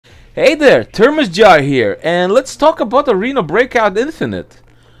Hey there, Termus Jar here, and let's talk about Arena Breakout Infinite.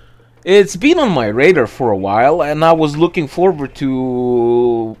 It's been on my radar for a while, and I was looking forward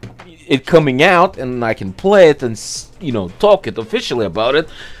to it coming out, and I can play it and, talk it officially about it.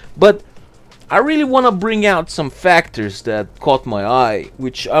 But I really want to bring out some factors that caught my eye,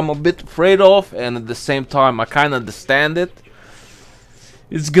 which I'm a bit afraid of, and at the same time I kind of understand it.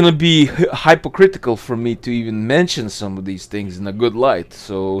 It's gonna be hypocritical for me to even mention some of these things in a good light.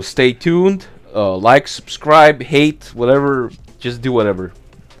 So stay tuned, like, subscribe, hate, whatever, just do whatever.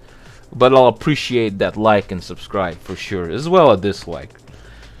 But I'll appreciate that like and subscribe for sure, as well as dislike.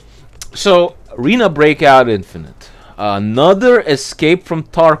 So, Arena Breakout Infinite. Another Escape from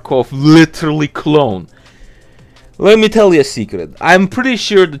Tarkov literally clone. Let me tell you a secret. I'm pretty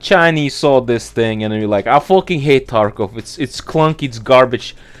sure the Chinese saw this thing and they're like, I fucking hate Tarkov. It's clunky, it's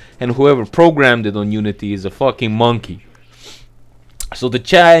garbage, and whoever programmed it on Unity is a fucking monkey. So the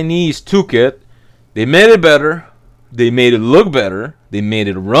Chinese took it, they made it better, they made it look better, they made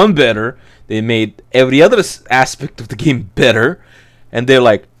it run better, they made every other aspect of the game better, and they're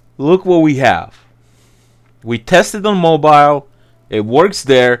like, look what we have. We tested on mobile, it works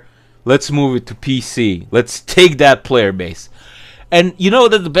there. Let's move it to PC. Let's take that player base. And you know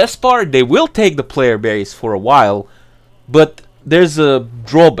that the best part? They will take the player base for a while, but there's a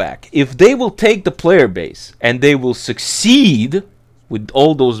drawback. If they will take the player base and they will succeed with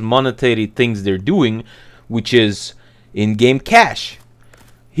all those monetary things they're doing, which is in-game cash.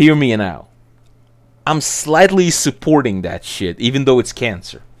 Hear me now. I'm slightly supporting that shit, even though it's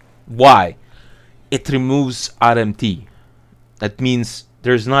cancer. Why? It removes RMT. That means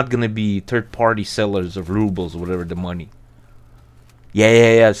there's not gonna be third-party sellers of rubles or whatever the money.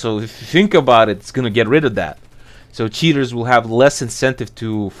 Yeah. So if you think about it, it's gonna get rid of that. So cheaters will have less incentive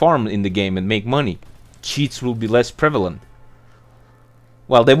to farm in the game and make money. Cheats will be less prevalent.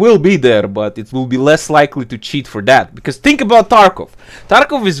 Well, they will be there, but it will be less likely to cheat for that. Because think about Tarkov.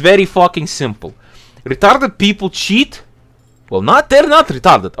 Tarkov is very fucking simple. Retarded people cheat. Well, they're not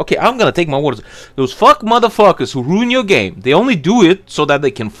retarded. Okay, I'm gonna take my words. Those fuck motherfuckers who ruin your game, they only do it so that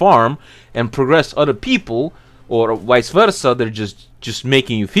they can farm and progress other people, or vice versa. They're just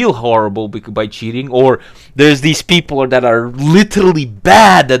making you feel horrible by cheating. Or there's these people that are literally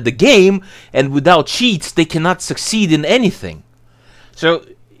bad at the game, and without cheats, they cannot succeed in anything. So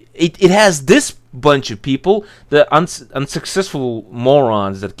it has this bunch of people. The unsuccessful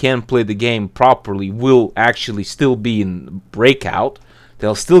morons that can't play the game properly will actually still be in Breakout.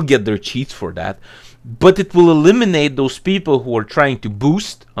 They'll still get their cheats for that, but it will eliminate those people who are trying to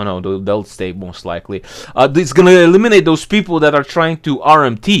boost. Oh no, they'll stay most likely. It's gonna eliminate those people that are trying to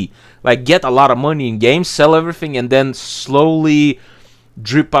RMT, like get a lot of money in games, sell everything, and then slowly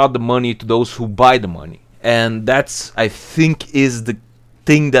drip out the money to those who buy the money. And that's, I think, is the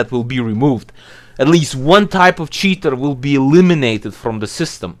thing that will be removed. At least one type of cheater will be eliminated from the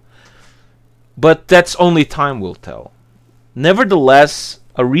system. But that's only time will tell. Nevertheless,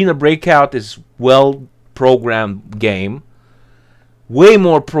 Arena Breakout is well-programmed game. Way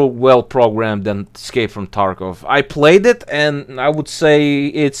more well-programmed than Escape from Tarkov. I played it, and I would say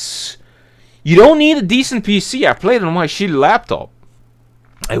it's... You don't need a decent PC. I played it on my shitty laptop.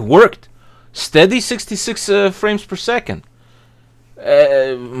 It worked. Steady 66 frames per second.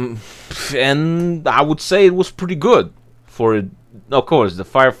 And I would say it was pretty good for it. Of course, the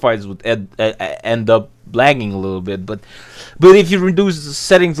firefights would end up lagging a little bit, but if you reduce the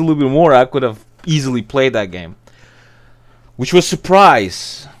settings a little bit more, I could have easily played that game, which was a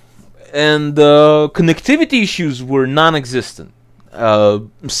surprise. And connectivity issues were non-existent.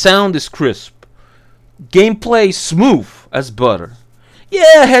 Sound is crisp. Gameplay smooth as butter.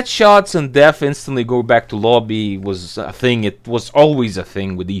 Yeah, headshots and death instantly go back to lobby was a thing. It was always a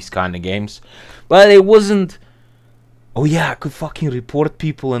thing with these kind of games. But it wasn't... Oh yeah, I could fucking report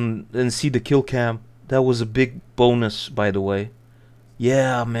people and see the kill cam. That was a big bonus, by the way.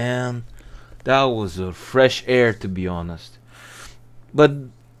 Yeah, man. That was a fresh air, to be honest. But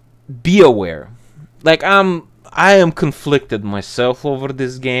be aware. Like, I am conflicted myself over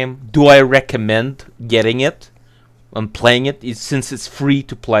this game. Do I recommend getting it? And playing it, since it's free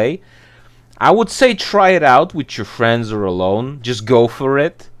to play? I would say try it out with your friends or alone. Just go for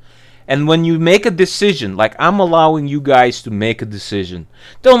it. And when you make a decision, like I'm allowing you guys to make a decision,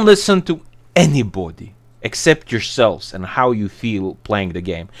 don't listen to anybody except yourselves and how you feel playing the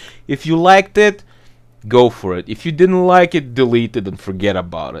game. If you liked it, go for it. If you didn't like it, delete it and forget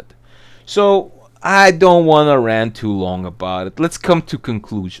about it. So I don't want to rant too long about it. Let's come to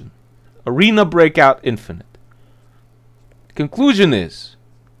conclusion. Arena Breakout Infinite. Conclusion is,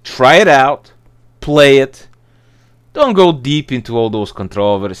 try it out, play it, Don't go deep into all those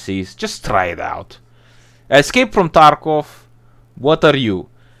controversies. Just try it out. Escape from Tarkov. What are you?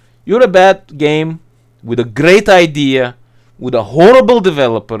 You're a bad game with a great idea, with a horrible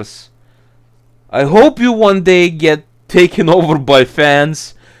developers. I hope you one day get taken over by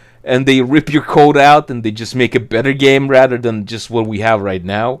fans and they rip your code out and they just make a better game rather than just what we have right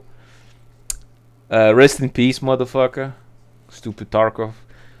now. Rest in peace, motherfucker. Stupid Tarkov.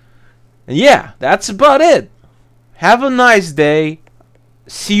 And yeah, that's about it. Have a nice day.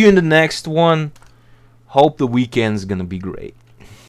 See you in the next one. Hope the weekend's gonna be great.